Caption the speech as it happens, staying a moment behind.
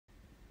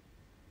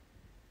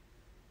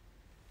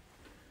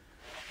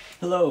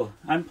Hello,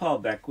 I'm Paul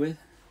Beckwith.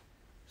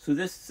 So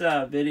this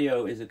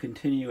video is a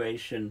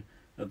continuation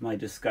of my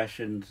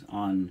discussions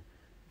on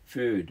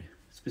food,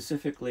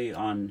 specifically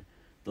on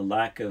the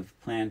lack of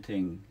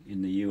planting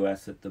in the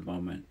US at the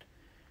moment.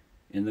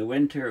 In the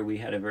winter, we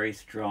had a very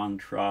strong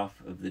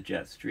trough of the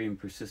jet stream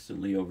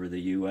persistently over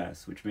the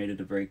US, which made it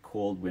a very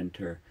cold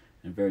winter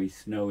and very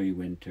snowy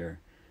winter.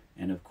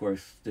 And of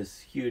course,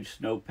 this huge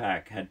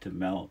snowpack had to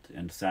melt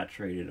and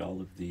saturated all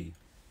of the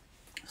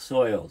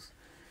soils.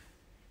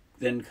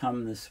 Then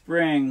come the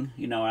spring,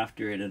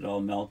 after it had all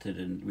melted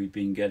and we've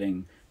been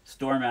getting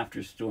storm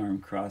after storm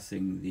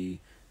crossing the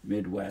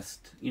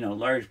Midwest,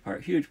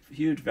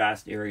 huge,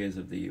 vast areas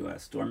of the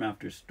U.S., storm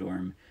after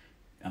storm,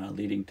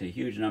 leading to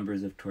huge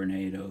numbers of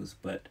tornadoes.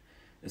 But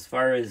as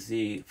far as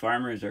the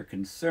farmers are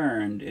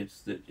concerned,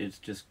 it's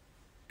just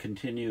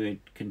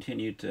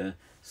continue to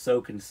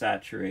soak and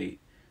saturate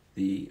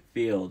the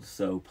fields.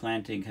 So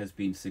planting has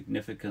been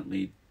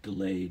significantly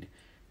delayed,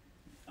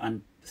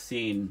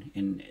 unseen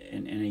in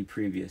any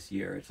previous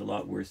year. It's a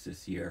lot worse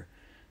this year.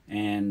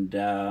 And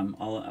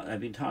I've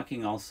been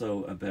talking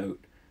also about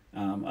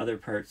other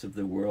parts of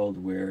the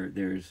world where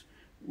there's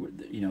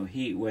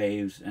heat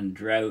waves and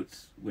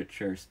droughts,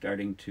 which are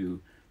starting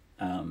to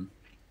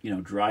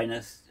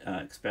dryness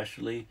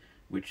especially,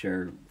 which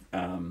are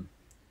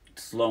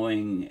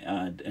slowing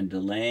and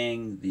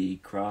delaying the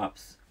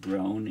crops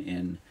grown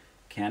in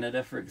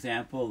Canada, for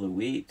example, the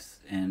wheats.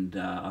 And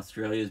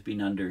Australia's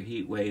been under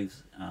heat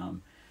waves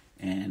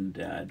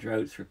and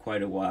droughts for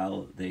quite a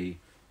while.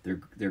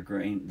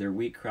 Their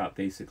wheat crop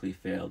basically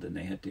failed, and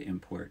they had to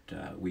import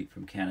wheat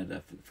from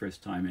Canada for the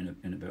first time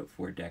in about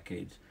 4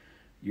 decades.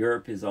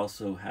 Europe is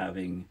also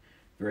having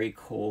very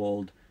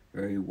cold,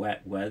 very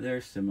wet weather,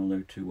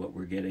 similar to what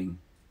we're getting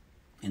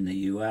in the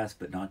U.S.,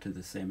 but not to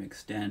the same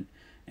extent.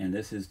 And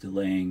this is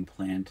delaying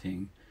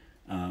planting,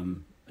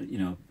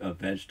 of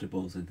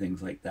vegetables and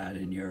things like that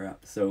in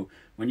Europe. So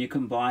when you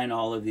combine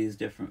all of these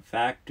different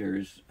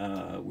factors,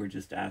 we're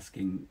just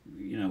asking,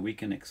 we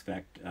can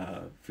expect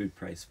food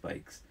price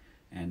spikes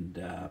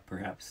and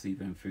perhaps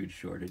even food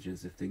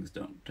shortages if things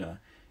don't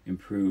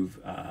improve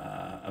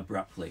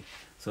abruptly.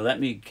 So let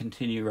me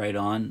continue right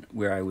on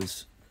where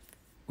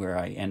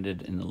I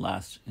ended in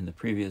the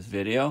previous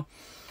video.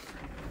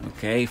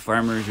 Okay,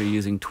 farmers are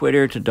using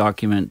Twitter to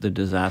document the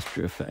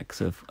disaster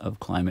effects of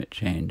climate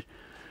change.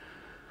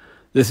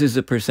 This is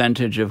a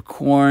percentage of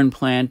corn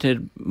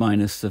planted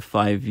minus the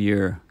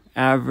 5-year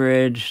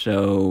average.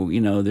 So,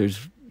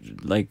 there's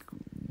like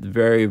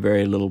very,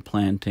 very little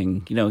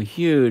planting,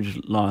 huge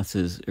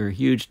losses or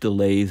huge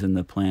delays in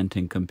the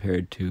planting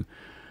compared to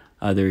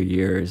other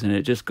years. And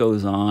it just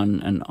goes on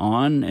and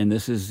on. And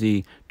this is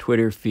the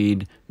Twitter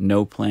feed,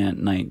 No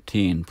Plant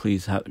 19.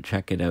 Please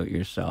check it out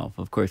yourself.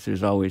 Of course,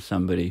 there's always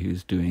somebody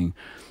who's doing,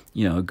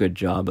 a good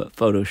job at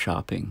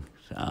photoshopping.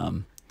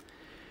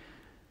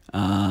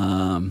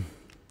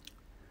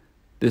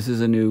 This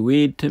is a new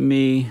weed to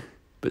me,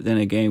 but then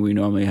again, we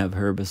normally have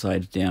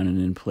herbicides down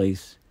and in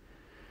place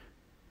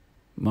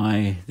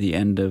by the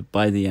end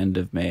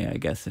of May, I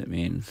guess it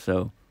means.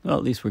 So, well,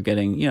 at least we're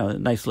getting, a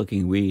nice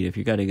looking weed. If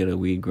you got to get a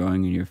weed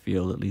growing in your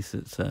field, at least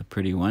it's a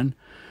pretty one.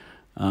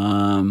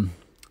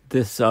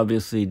 This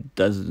obviously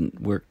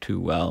doesn't work too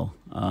well.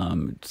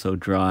 It's so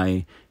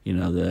dry,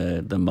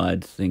 the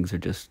mud, things are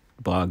just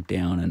bogged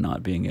down and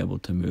not being able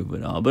to move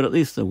at all. But at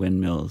least the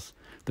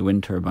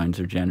wind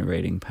turbines are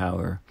generating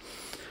power.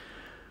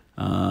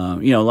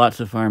 Lots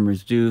of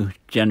farmers do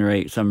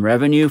generate some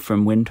revenue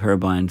from wind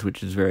turbines,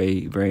 which is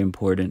very, very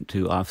important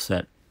to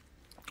offset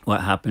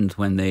what happens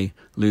when they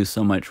lose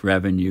so much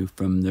revenue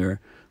from their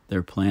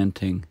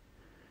planting.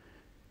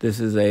 This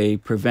is a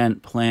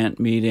prevent plant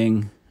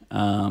meeting,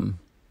 corn,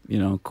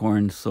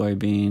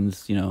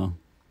 soybeans,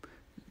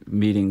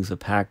 meetings are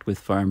packed with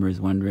farmers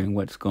wondering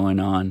what's going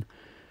on.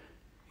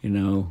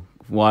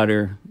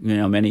 Water,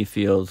 many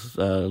fields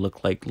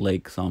look like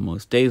lakes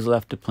almost. Days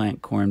left to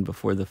plant corn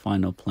before the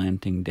final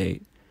planting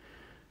date,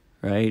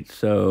 right?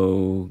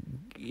 So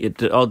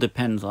it all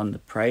depends on the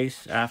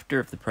price after.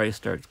 If the price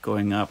starts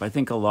going up, I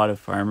think a lot of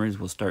farmers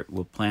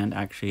will plant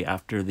actually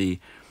after the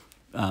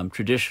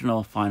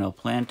traditional final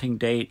planting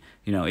date,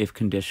 if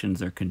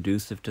conditions are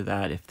conducive to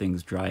that, if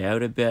things dry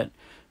out a bit,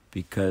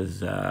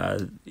 because,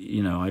 I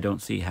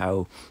don't see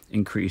how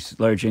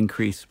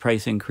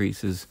price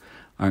increases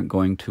aren't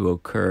going to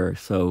occur.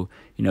 So,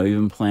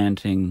 even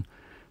planting,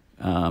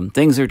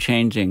 things are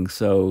changing.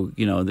 So,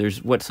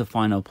 what's the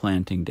final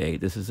planting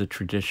date? This is a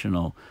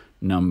traditional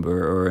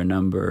number, or a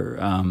number,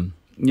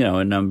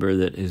 a number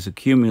that is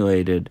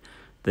accumulated,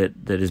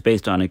 that is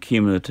based on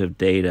accumulative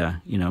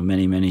data,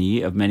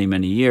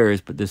 many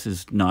years, but this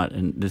is not,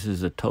 and this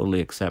is a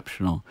totally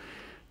exceptional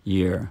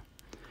year.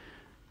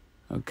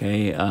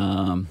 Okay.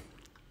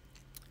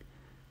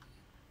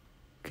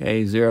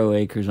 Okay, 0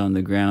 acres on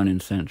the ground in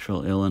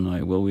central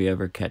Illinois. Will we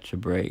ever catch a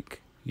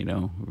break?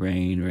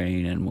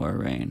 Rain, and more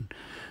rain.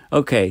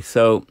 Okay,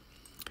 so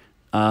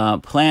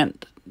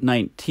Plant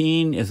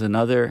 19 is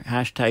another,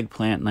 hashtag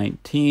Plant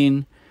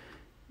 19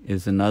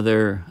 is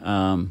another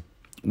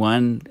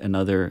one,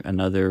 another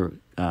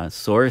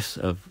source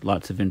of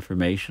lots of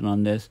information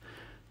on this.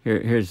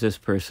 Here's this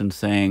person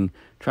saying,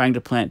 trying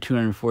to plant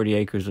 240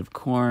 acres of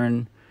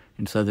corn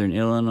in southern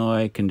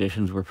Illinois.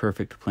 Conditions were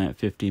perfect to plant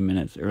 50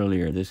 minutes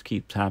earlier. This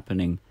keeps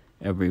happening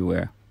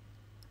everywhere.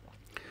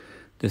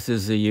 This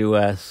is the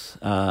U.S.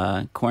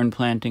 Corn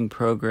planting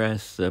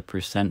progress, the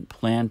percent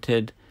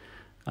planted.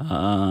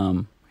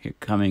 Here,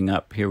 coming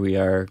up, here we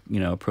are,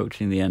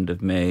 approaching the end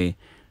of May.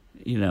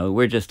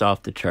 We're just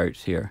off the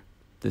charts here.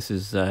 This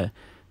is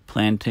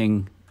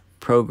planting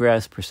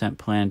progress, percent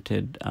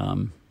planted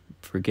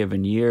for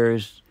given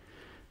years,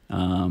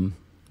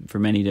 for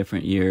many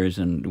different years,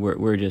 and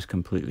we're just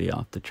completely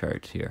off the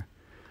charts here.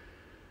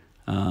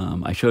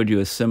 I showed you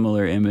a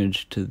similar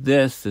image to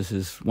this. This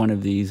is one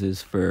of these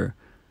is for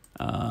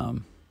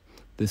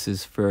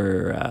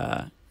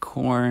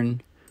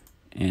corn,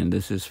 and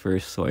this is for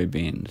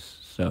soybeans.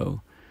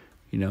 So,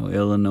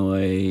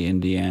 Illinois,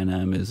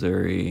 Indiana,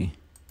 Missouri.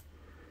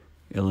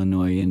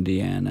 Illinois,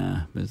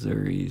 Indiana,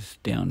 Missouri's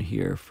down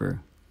here for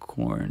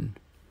corn.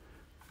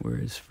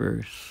 Whereas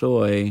for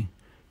soy,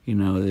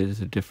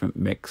 there's a different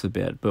mix a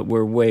bit, but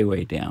we're way,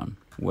 way down,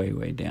 way,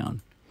 way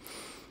down.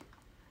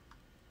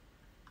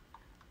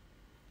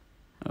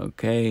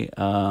 Okay,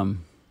 I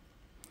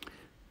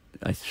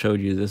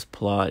showed you this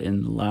plot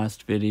in the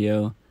last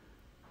video.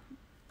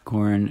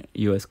 Corn,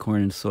 U.S.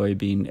 corn and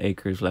soybean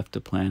acres left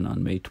to plant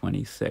on May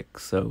 26th.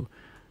 So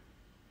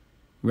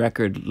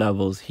record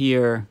levels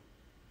here,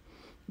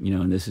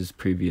 and this is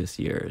previous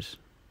years.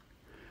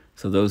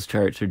 So those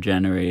charts are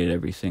generated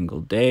every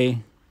single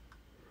day.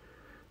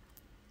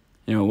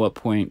 At what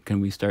point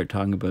can we start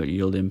talking about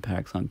yield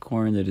impacts on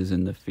corn that is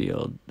in the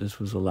field? This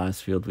was the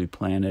last field we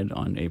planted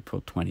on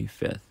April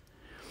 25th.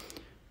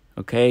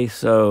 Okay,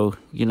 so,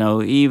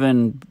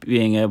 even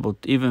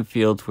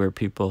fields where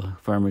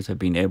farmers have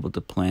been able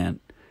to plant,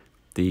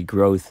 the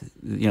growth,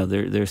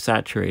 they're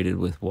saturated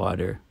with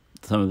water.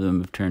 Some of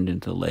them have turned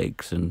into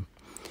lakes, and,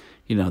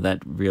 that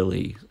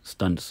really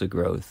stunts the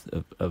growth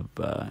of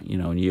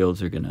and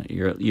yields are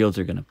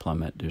gonna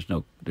plummet.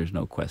 There's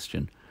no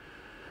question.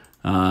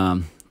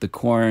 The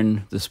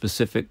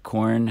specific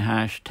corn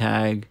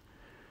hashtag,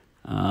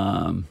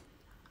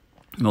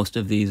 most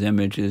of these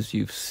images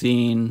you've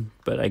seen,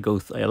 but I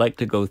like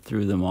to go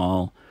through them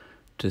all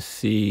to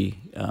see,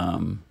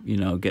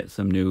 get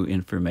some new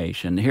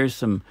information. Here's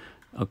some,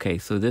 okay,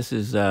 so this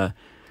is,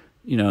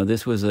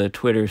 this was a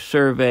Twitter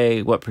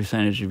survey. What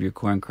percentage of your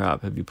corn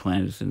crop have you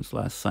planted since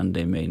last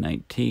Sunday, May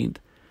 19th?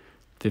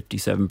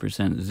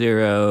 57%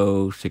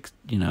 zero,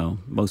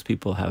 most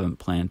people haven't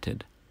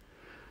planted.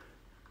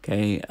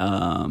 Okay,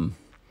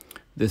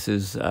 this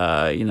is,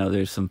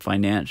 there's some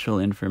financial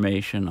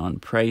information on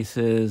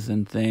prices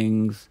and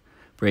things,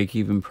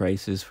 break-even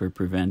prices for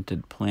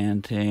prevented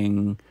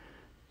planting.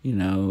 This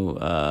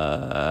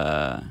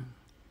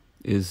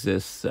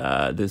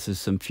is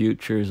some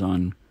futures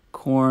on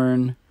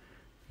corn,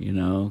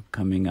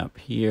 coming up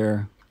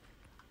here,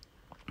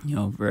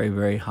 very,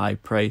 very high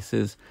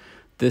prices.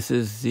 This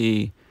is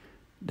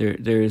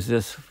there's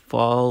this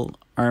fall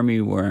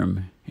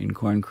armyworm in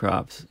corn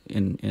crops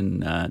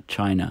in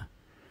China.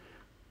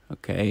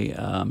 Okay,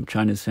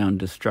 China's found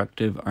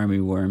destructive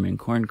armyworm in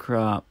corn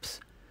crops.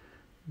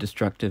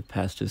 Destructive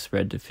pest has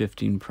spread to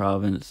 15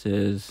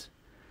 provinces.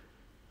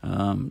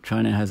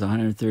 China has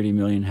 130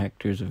 million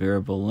hectares of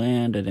arable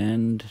land at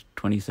end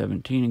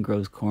 2017 and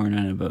grows corn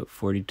on about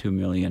 42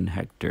 million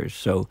hectares.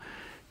 So,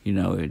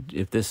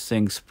 if this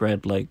thing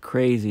spread like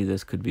crazy,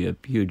 this could be a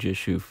huge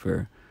issue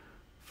for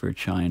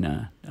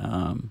China.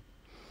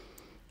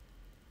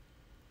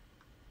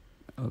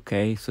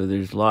 Okay, so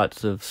there's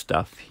lots of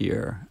stuff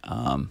here.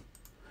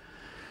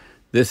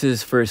 This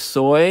is for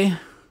soy.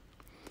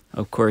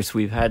 Of course,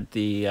 we've had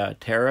the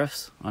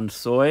tariffs on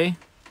soy,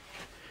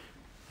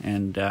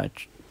 and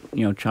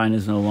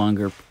China's no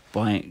longer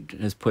buying,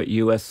 has put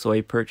U.S.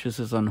 soy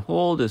purchases on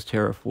hold as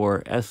tariff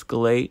war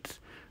escalates.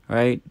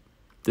 Right?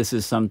 This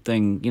is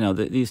something,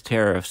 these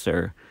tariffs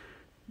are,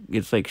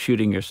 it's like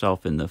shooting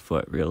yourself in the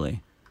foot,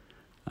 really.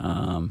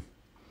 How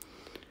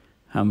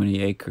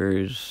many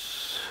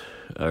acres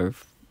are,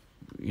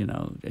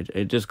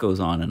 it just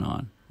goes on and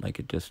on. Like,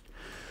 it just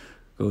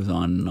goes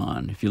on and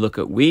on. If you look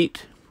at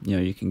wheat,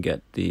 you can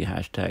get the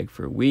hashtag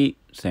for wheat,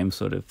 same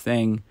sort of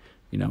thing,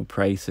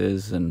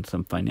 prices and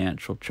some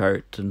financial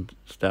charts and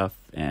stuff,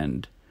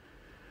 and,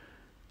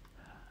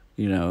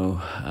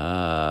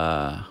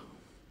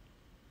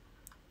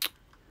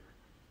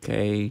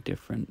 okay,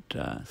 different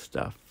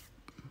stuff.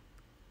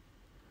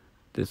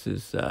 This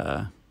is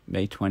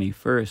May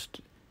 21st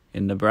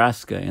in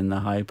Nebraska, in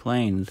the high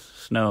plains,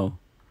 snow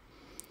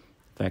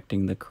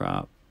affecting the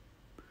crop.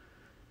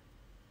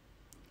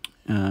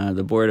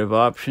 The Board of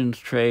Options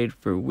trade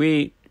for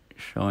wheat,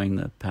 showing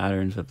the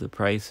patterns of the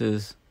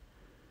prices.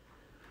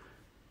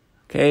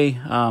 Okay,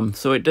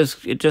 so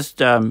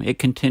it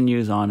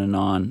continues on and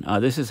on.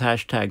 This is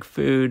hashtag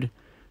food.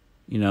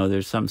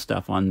 There's some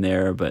stuff on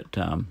there, but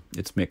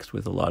it's mixed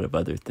with a lot of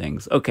other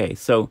things. Okay,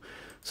 so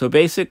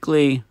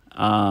basically,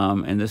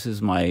 and this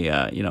is my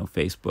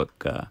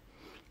Facebook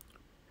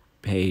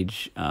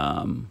page.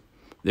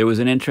 there was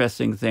an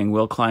interesting thing.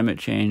 Will climate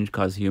change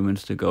cause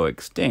humans to go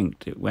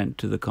extinct? It went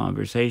to the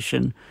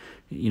conversation.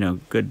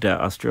 Good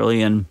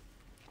Australian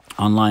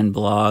online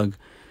blog,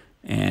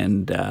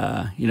 and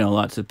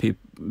lots of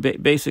people.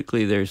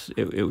 Basically,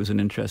 it was an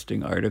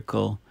interesting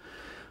article.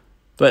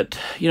 But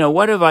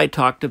what have I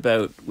talked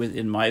about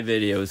in my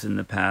videos in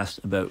the past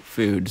about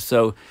food?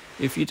 So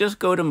if you just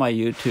go to my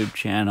YouTube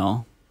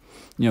channel,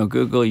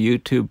 Google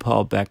YouTube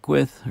Paul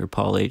Beckwith or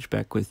Paul H.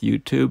 Beckwith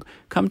YouTube,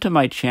 come to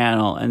my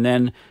channel, and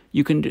then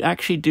you can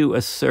actually do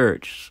a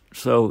search.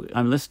 So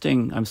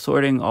I'm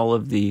sorting all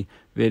of the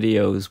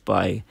videos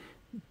by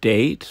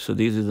date. So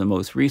these are the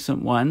most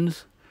recent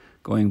ones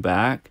going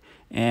back.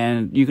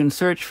 And you can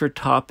search for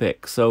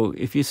topics. So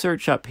if you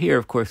search up here,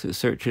 of course, it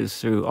searches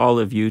through all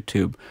of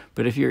YouTube.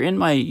 But if you're in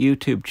my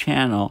YouTube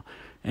channel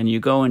and you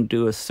go and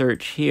do a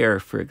search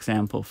here, for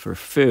example, for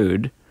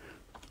food,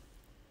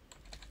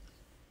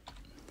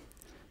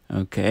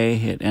 okay,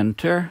 hit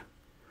enter.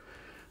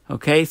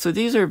 Okay, so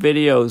these are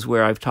videos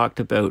where I've talked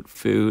about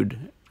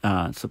food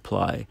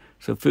supply.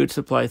 So food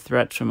supply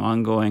threats from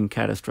ongoing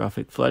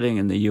catastrophic flooding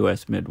in the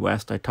U.S.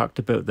 Midwest. I talked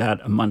about that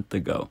a month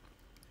ago.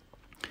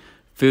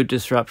 Food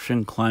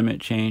disruption, climate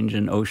change,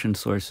 and ocean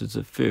sources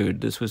of food.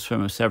 This was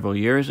from several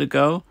years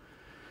ago.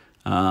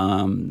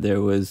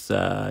 There was,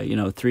 a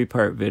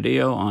 3-part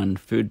video on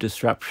food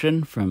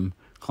disruption from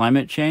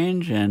climate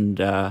change, and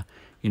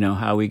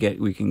how we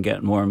can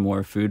get more and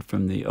more food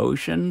from the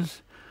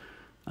oceans.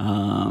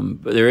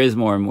 But there is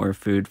more and more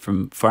food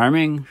from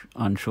farming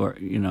on shore,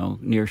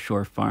 near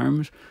shore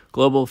farms.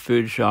 Global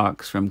food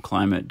shocks from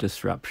climate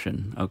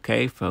disruption.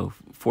 Okay, so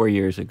 4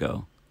 years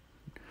ago.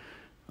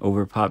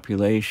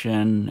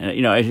 Overpopulation.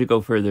 As you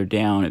go further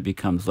down, it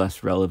becomes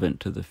less relevant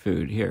to the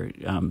food. Here,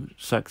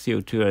 suck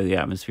CO2 out of the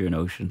atmosphere and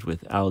oceans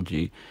with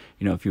algae.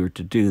 If you were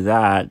to do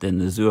that, then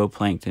the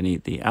zooplankton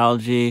eat the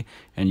algae,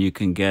 and you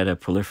can get a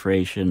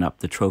proliferation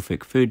up the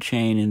trophic food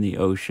chain in the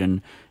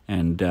ocean,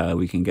 and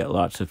we can get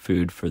lots of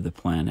food for the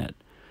planet,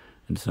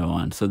 and so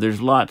on. So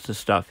there's lots of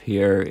stuff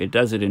here. It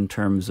does it in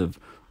terms of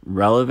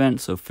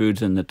relevance, so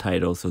food's in the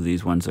title, so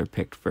these ones are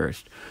picked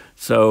first.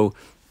 So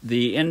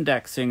the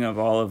indexing of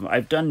all of them,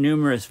 I've done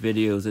numerous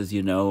videos, as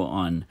you know,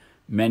 on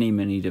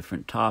many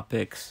different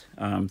topics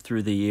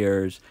through the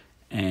years.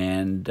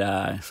 And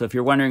so if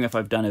you're wondering if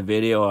I've done a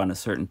video on a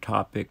certain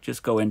topic,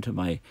 just go into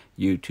my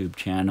YouTube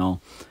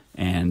channel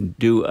and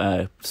do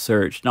a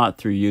search, not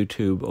through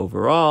YouTube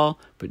overall,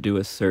 but do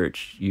a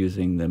search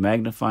using the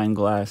magnifying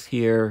glass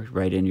here,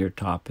 right in your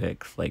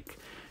topics. Like,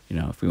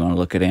 if we want to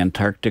look at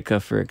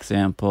Antarctica, for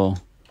example.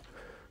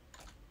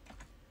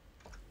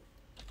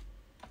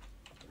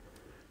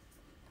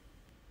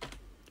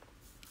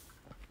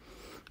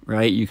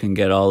 Right, you can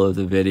get all of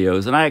the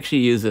videos, and I actually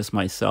use this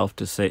myself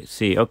to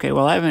see. Okay,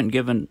 well, I haven't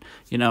given,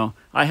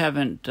 I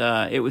haven't.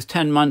 It was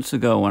 10 months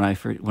ago when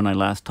I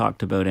last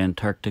talked about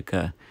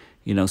Antarctica,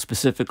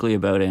 specifically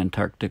about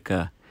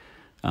Antarctica.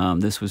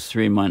 This was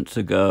 3 months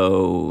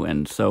ago,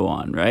 and so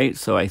on. Right,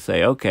 so I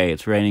say, okay,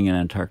 it's raining in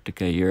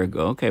Antarctica a year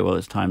ago. Okay, well,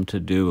 it's time to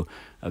do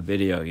a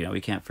video.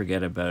 We can't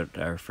forget about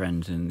our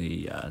friends in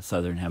the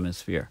southern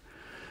hemisphere.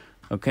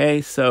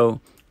 Okay, so.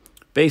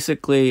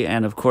 Basically,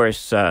 and of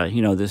course,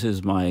 this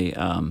is my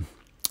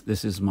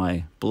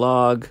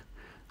blog,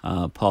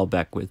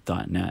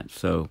 paulbeckwith.net.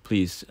 So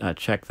please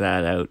check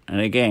that out.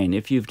 And again,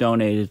 if you've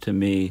donated to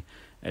me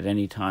at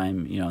any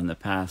time, in the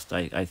past,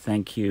 I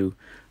thank you.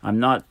 I'm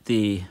not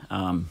the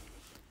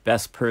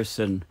best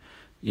person,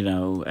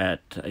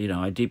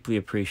 I deeply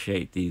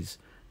appreciate these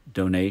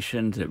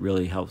donations. It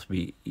really helps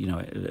me,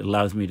 it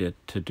allows me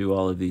to do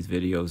all of these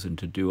videos and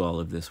to do all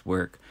of this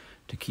work,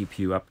 to keep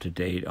you up to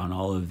date on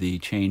all of the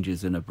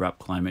changes in abrupt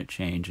climate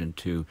change, and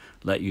to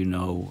let you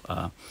know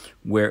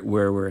where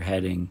we're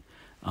heading.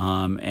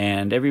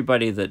 And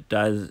everybody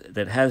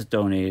that has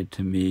donated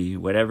to me,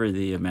 whatever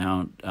the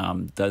amount,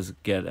 does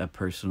get a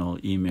personal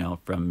email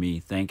from me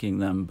thanking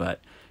them, but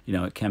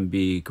it can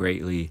be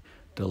greatly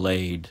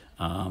delayed,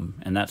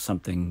 and that's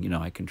something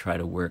I can try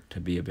to work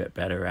to be a bit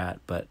better at.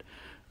 But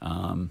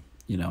I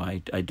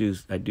do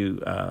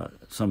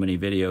so many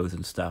videos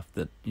and stuff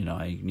that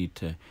I need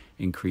to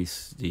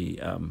increase the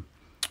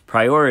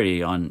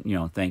priority on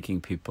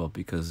thanking people,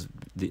 because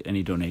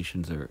any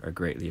donations are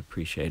greatly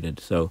appreciated.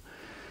 So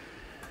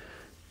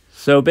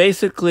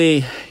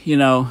basically,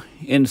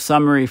 in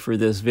summary for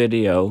this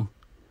video,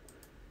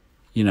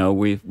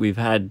 we've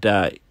had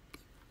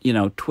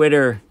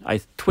Twitter.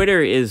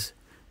 Twitter is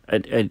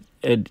a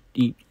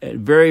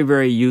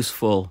very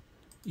useful,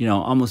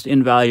 almost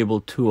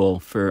invaluable tool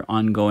for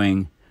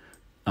ongoing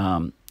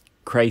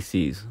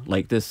crises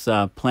like this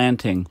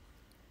planting.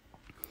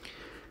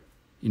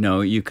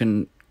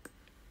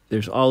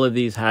 There's all of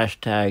these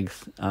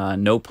hashtags,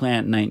 no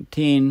plant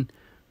 19,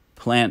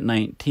 plant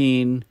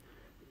 19,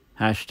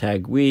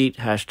 hashtag wheat,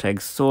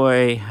 hashtag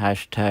soy,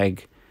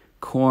 hashtag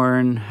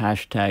corn,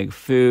 hashtag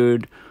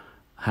food,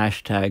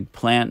 hashtag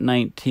plant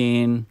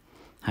 19,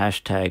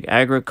 hashtag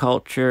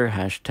agriculture,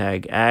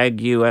 hashtag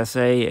ag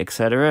USA,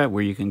 etc.,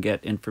 where you can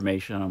get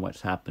information on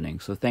what's happening.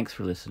 So thanks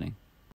for listening.